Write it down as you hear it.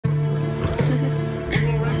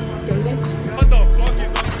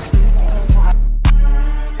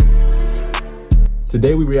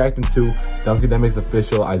Today we reacting to Dunkademic's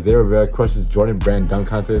official Isaiah Rivera crushes Jordan Brand dunk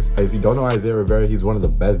contest. If you don't know Isaiah Rivera, he's one of the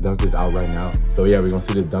best dunkers out right now. So yeah, we're gonna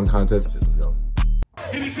see this dunk contest. Let's go.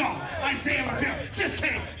 Here we go. Isaiah Rivera just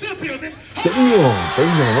came to the building.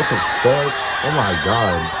 Damn, what the fuck? Oh my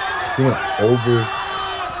god. He went over.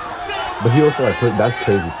 But he also like put, that's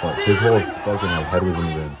crazy as fuck. His whole fucking like head was in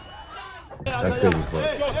the rim. That's crazy as fuck.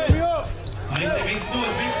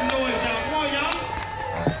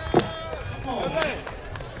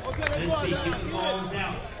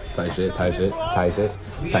 Tight shit.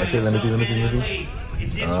 Let me see.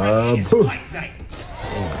 Boom.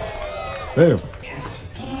 Damn.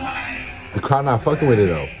 The crowd not fucking with it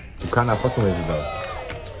though.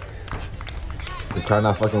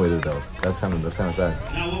 That's kind of sad.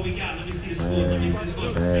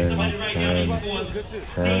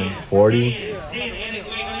 10, 40,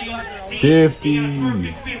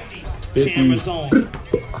 50.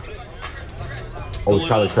 Oh,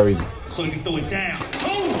 Tyler Curry's. So you throw it down.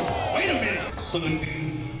 Oh, wait a minute. So you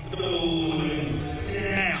throw it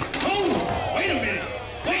down. Oh, wait a minute.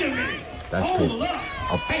 That's crazy.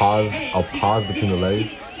 A pause between the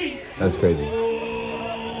legs. That's crazy.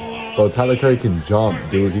 Bro, Tyler Curry can jump,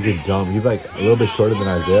 dude. He can jump. He's like a little bit shorter than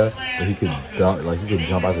Isaiah, but he can dunk. Like he can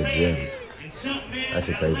jump out the gym. That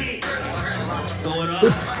shit crazy.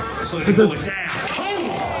 This is.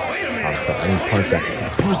 I'm sorry. I need to punch that.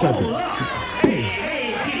 Punch that bitch.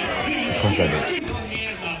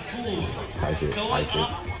 Tight shit. Oh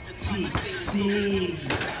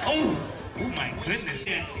my goodness.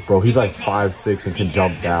 Bro, he's like 5'6" and can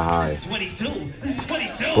jump that high.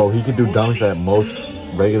 Bro, he can do dunks that most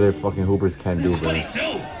regular fucking hoopers can do, bro.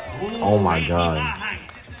 Oh my god.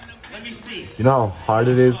 You know how hard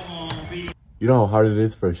it is? You know how hard it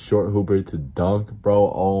is for a short hooper to dunk,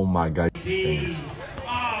 bro? Oh my god. 8,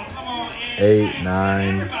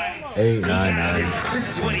 9. Damn.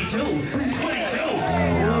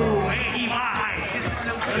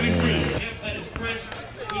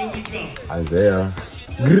 Isaiah.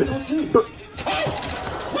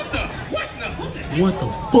 What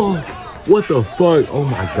the fuck? Oh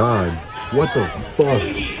my god. What the fuck?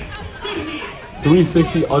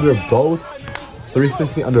 360 under both?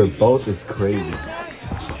 360 under both is crazy.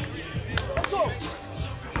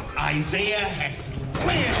 Isaiah has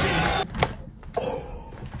planted.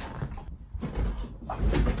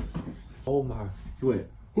 Oh my. He went.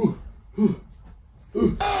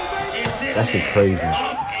 That shit crazy.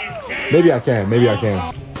 Maybe I can.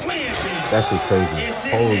 That shit crazy.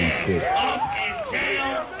 Holy shit.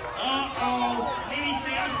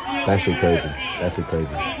 That shit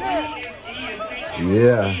crazy.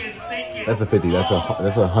 Yeah. That's a 50. That's a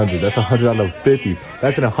 100. That's 100 out of 50.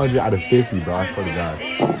 That's an 100 out of 50, bro. I swear to God.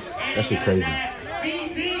 That shit crazy.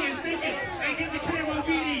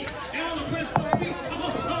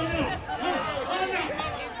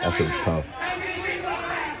 That shit was tough.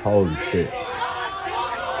 Holy shit.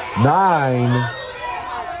 9.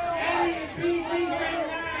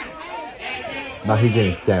 Nah, he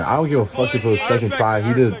getting scammed. I don't give a fuck if it was second try.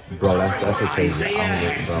 He did, bro. That's shit crazy. I don't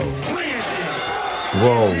get it,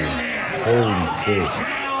 bro.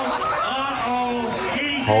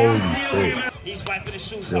 Holy shit. He's wiping his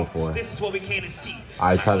shoes 0-4. This is what we can't see.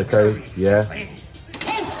 Alright, Tyler Curry. Yeah.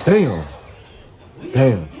 Damn.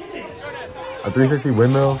 A 360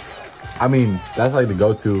 windmill. I mean, that's like the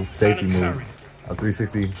go-to safety move. A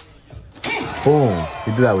 360. Boom.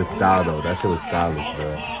 He did that with style though. That shit was stylish,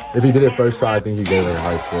 bro. If he did it first try, I think he gave it a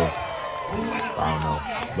high score. I don't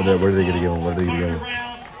know. What are they gonna give him?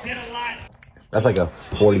 That's like a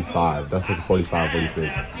 45. That's like a 45,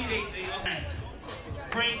 46.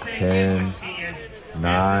 10,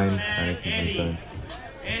 9, 19, 27,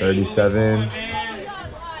 37,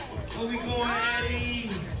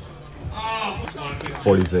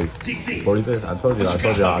 46. 46? I told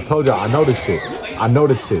you. I know this shit.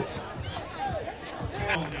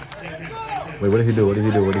 Wait, what did he do? I'm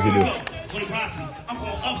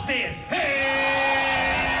going upstairs.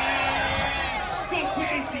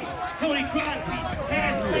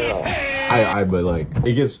 But like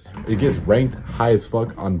it gets ranked high as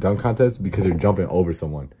fuck on dunk contests because you're jumping over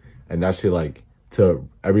someone, and that shit like to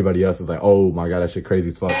everybody else is like, oh my god, that shit crazy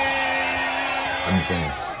as fuck. I'm just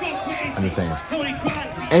saying.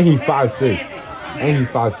 And he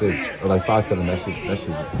 5'6", or like 5'7". That shit's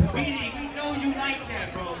insane.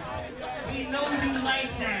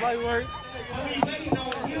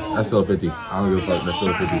 That's still a 50. I don't give a fuck. That's still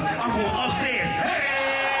a 50.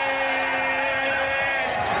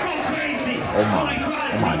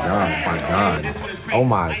 Oh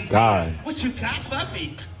my god. What you got,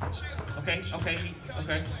 Buffy? Okay.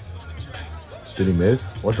 Did he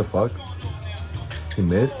miss? What the fuck? He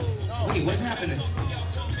missed? Wait, what's happening?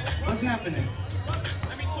 What's happening?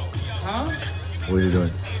 Huh? What are you doing?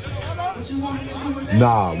 What you want me to do with that?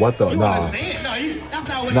 Nah, what the? You Nah. understand? No, that's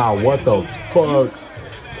not what Nah, you what the fuck? No,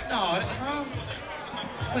 huh?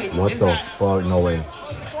 Wait, What is the that- fuck? No way.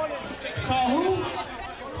 Call who?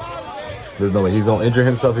 There's no way. He's gonna injure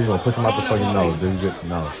himself. He's gonna push him out the fucking nose.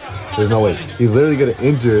 No. There's no way. He's literally gonna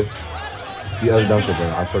injure the other dunker, bro.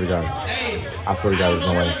 I swear to God. I swear to God, there's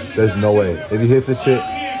no way. There's no way. If he hits this shit,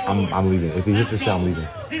 I'm leaving. If he hits this shit, I'm leaving.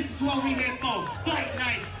 This is what we here for. Fight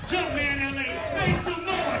nights. Jumpman LA. Make some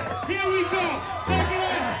more. Here we go.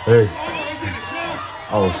 Hey.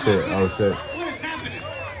 Oh, Oh shit. Oh shit. what is happening?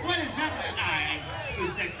 What is happening? Alright. Too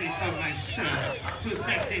sexy for my shirt. Too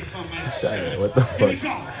sexy for my shirt. What the Here we fuck?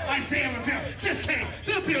 go. Isaiah Rivera just came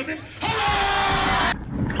to the building.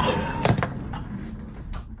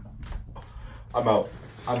 I'm out.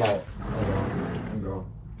 I'm going.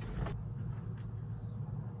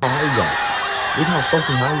 How you got? Look how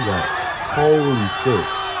fucking high you got. Holy shit.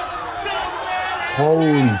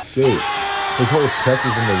 Holy shit. His whole chest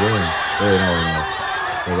is in the ring. Wait, no.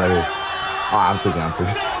 Wait, right here. Ah, I'm taking I'm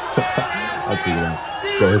taking him.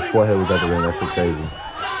 So his forehead was at the ring. That shit crazy.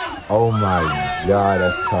 Oh my God,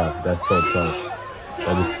 that's tough. That's so tough.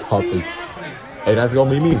 That is tough as... Hey, that's gonna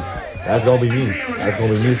be me. That's gonna be me. That's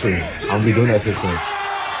gonna be me soon. I'm gonna be doing that shit soon.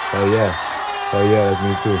 Hell yeah, that's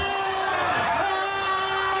me too.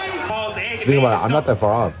 Think about it, I'm not that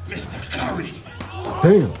far off. Mr. Curry.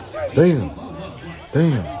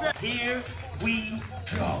 Damn. Here we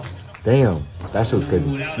go. Damn. That shit was crazy.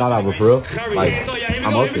 Nah, but for real, like,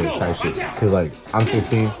 I'm up there type shit. Cause like, I'm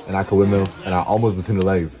 16 and I could windmill and I almost between the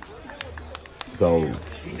legs. So,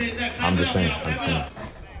 I'm just saying.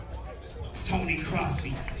 Tony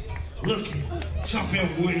Crosby, looking,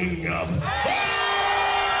 jumping way up.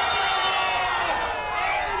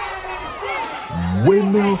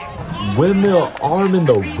 Windmill arm in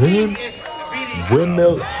the rim.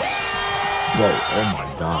 Windmill. Bro,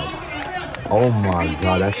 oh my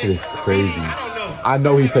god, that shit is crazy. I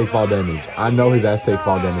know he take fall damage. I know his ass take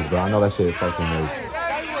fall damage, bro. I know that shit fucking hurts.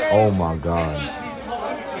 Oh my god.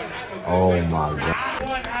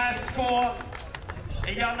 One high score.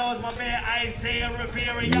 And y'all know it's my man Isaiah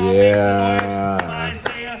Rivera. Yeah.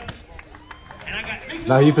 Isaiah. And I got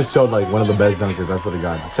Now he for sure like one of the best dunkers. That's what he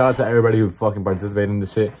got. Shout out to everybody who fucking participated in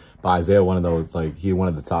this shit. But Isaiah, one of those, like, he one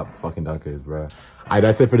of the top fucking dunkers, bro. Alright,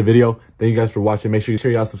 that's it for the video. Thank you guys for watching. Make sure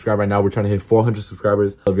y'all subscribe right now. We're trying to hit 400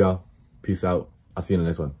 subscribers. Love y'all. Peace out. I'll see you in the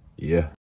next one. Yeah.